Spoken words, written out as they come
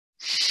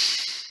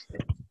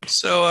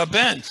So,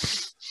 Ben,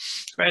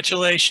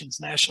 congratulations,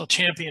 national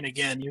champion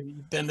again.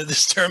 You've been to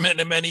this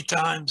tournament many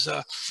times.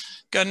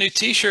 Got a new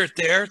T-shirt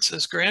there. It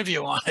says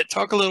Grandview on it.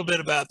 Talk a little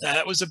bit about that.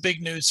 That was a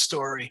big news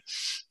story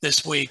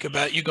this week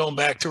about you going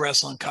back to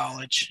wrestling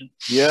college.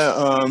 Yeah,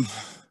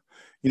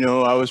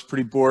 I was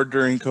pretty bored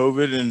during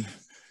COVID, and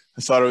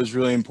I thought it was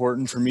really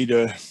important for me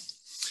to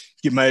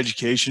get my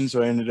education.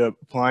 So I ended up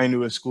applying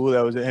to a school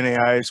that was an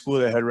NAIA school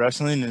that had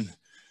wrestling, and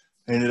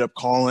I ended up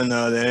calling the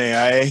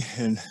NAIA,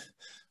 and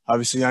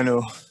obviously I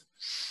know,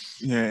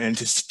 and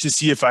to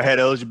see if I had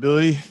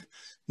eligibility,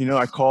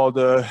 I called,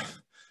 as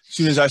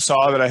soon as I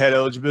saw that I had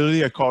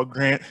eligibility, I called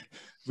Grant. I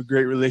have a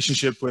great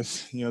relationship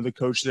with, the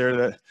coach there,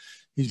 that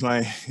he's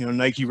my,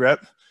 Nike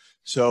rep.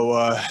 So,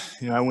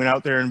 I went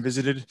out there and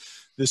visited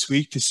this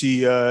week to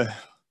see, how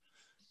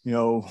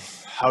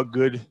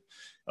good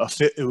a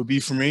fit it would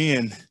be for me.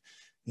 And,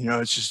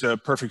 it's just a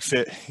perfect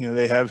fit.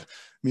 They have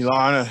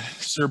Milan, a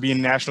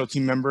Serbian national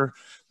team member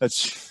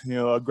that's,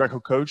 a Greco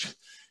coach.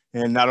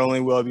 And not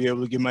only will I be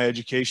able to get my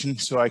education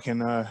so I can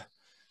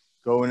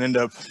go and end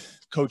up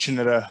coaching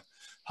at a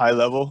high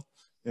level,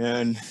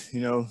 and,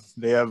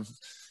 they have,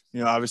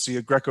 obviously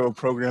a Greco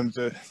program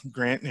that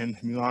Grant and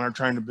Milan are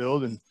trying to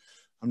build. And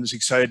I'm just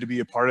excited to be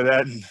a part of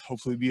that and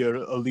hopefully be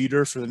a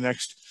leader for the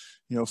next,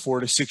 4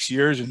 to 6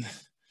 years, and,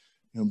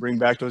 bring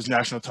back those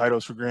national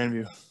titles for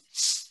Grandview.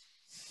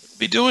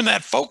 Be doing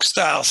that folk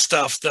style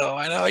stuff, though.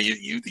 I know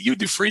you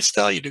do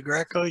freestyle, you do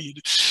Greco.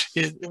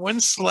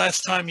 When's the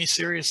last time you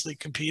seriously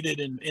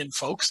competed in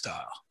folk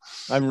style?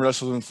 I haven't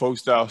wrestled in folk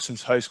style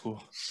since high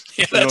school.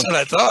 Yeah, that's what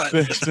I thought.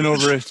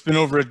 It's been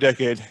over a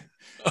decade.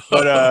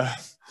 But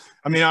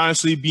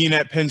honestly, being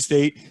at Penn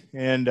State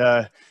and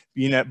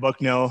being at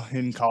Bucknell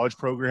in college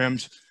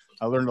programs,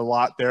 I learned a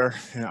lot there.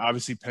 And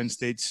obviously, Penn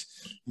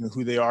State's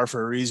who they are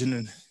for a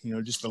reason,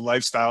 and just the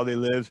lifestyle they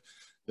live,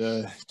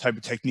 the type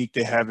of technique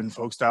they have in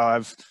folk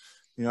style.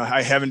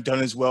 I haven't done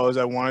as well as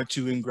I wanted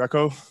to in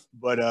Greco,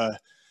 but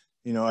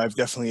I've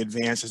definitely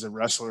advanced as a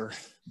wrestler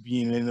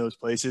being in those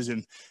places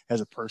and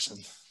as a person.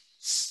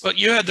 But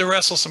you had to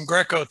wrestle some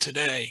Greco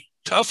today.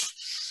 Tough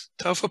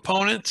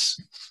opponents,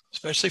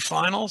 especially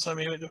finals. I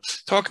mean,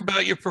 talk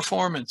about your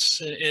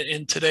performance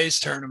in today's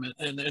tournament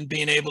and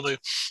being able to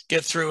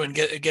get through and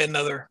get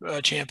another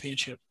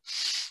championship.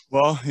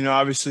 Well,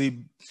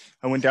 obviously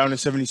I went down to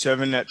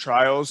 77 at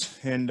trials,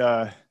 and,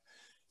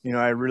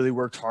 I really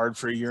worked hard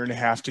for a year and a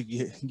half to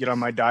get on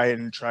my diet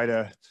and try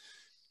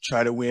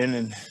to win.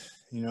 And,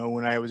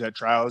 when I was at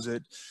trials,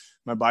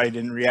 my body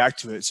didn't react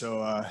to it.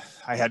 So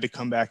I had to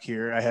come back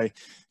here.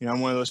 I'm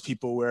one of those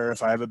people where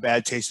if I have a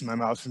bad taste in my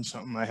mouth from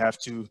something, I have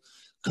to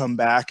come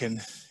back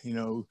and,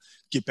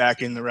 get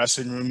back in the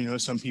wrestling room.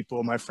 Some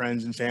people, my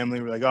friends and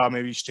family, were like, oh,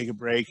 maybe you should take a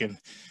break. And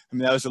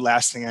that was the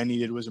last thing I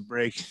needed, was a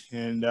break.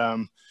 And,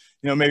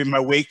 maybe my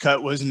weight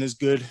cut wasn't as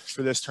good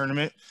for this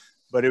tournament,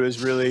 but it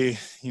was really,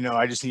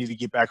 I just needed to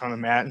get back on the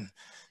mat, and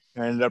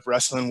I ended up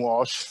wrestling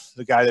Walsh,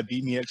 the guy that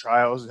beat me at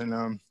trials.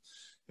 And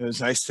it was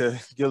nice to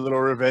get a little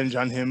revenge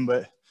on him.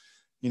 But,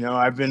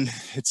 I've been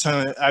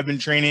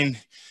training,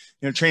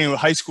 training with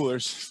high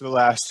schoolers for the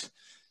last,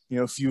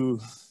 few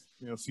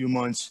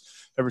months,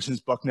 ever since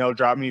Bucknell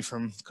dropped me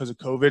because of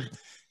COVID.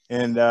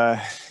 And,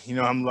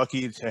 I'm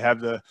lucky to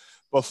have the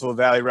Buffalo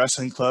Valley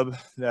Wrestling Club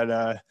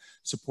that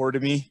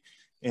supported me.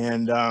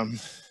 And,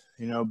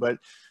 but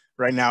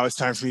right now it's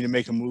time for me to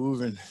make a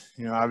move. And,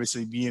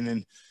 obviously being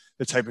in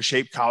the type of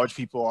shape college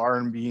people are,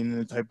 and being in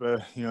the type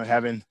of,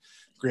 having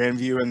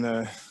Grandview and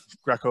the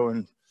Greco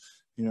and,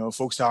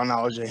 folk style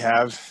knowledge they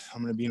have,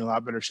 I'm going to be in a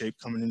lot better shape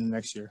coming into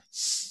next year.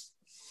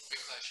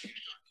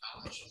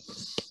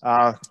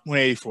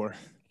 184. Are you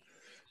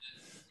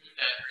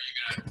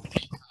going to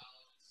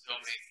still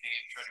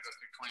maintain, try to go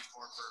through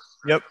 24 for?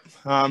 Yep.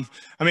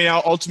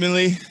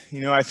 Ultimately,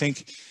 I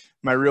think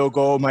my real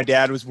goal, my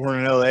dad was born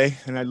in LA,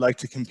 and I'd like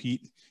to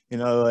compete in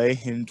LA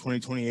in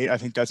 2028. I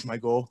think that's my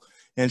goal.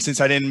 And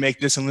since I didn't make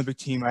this Olympic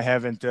team, I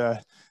haven't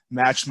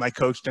matched my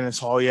coach Dennis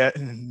Hall yet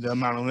and the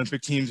amount of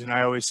Olympic teams. And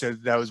I always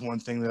said that was one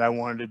thing that I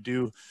wanted to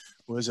do,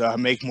 was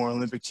make more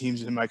Olympic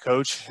teams than my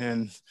coach.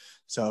 And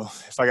so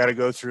if I got to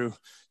go through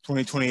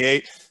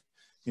 2028,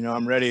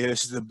 I'm ready.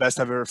 This is the best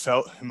I've ever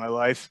felt in my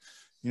life.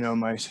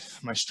 My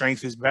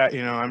strength is back.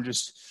 I'm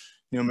just,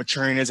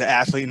 maturing as an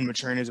athlete and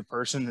maturing as a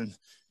person. And,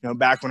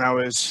 back when I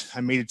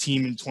made a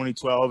team in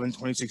 2012 and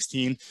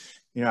 2016,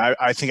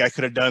 I think I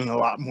could have done a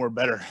lot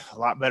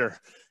better.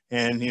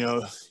 And,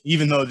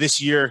 even though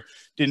this year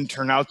didn't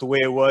turn out the way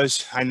it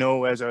was, I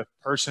know as a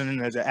person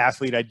and as an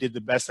athlete, I did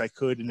the best I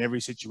could in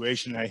every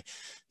situation. I,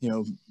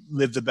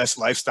 lived the best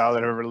lifestyle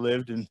that I've ever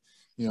lived. And,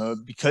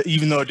 because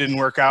even though it didn't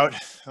work out,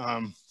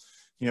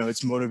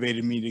 it's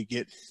motivated me to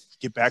get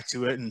back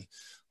to it and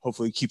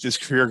hopefully keep this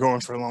career going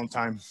for a long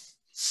time.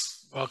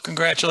 Well,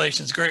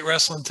 congratulations. Great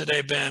wrestling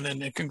today, Ben,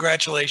 and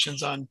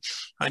congratulations on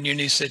your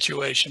new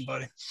situation,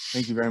 buddy.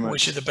 Thank you very much.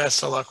 Wish you the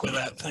best of luck with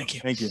that. Thank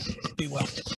you. Thank you. Be well.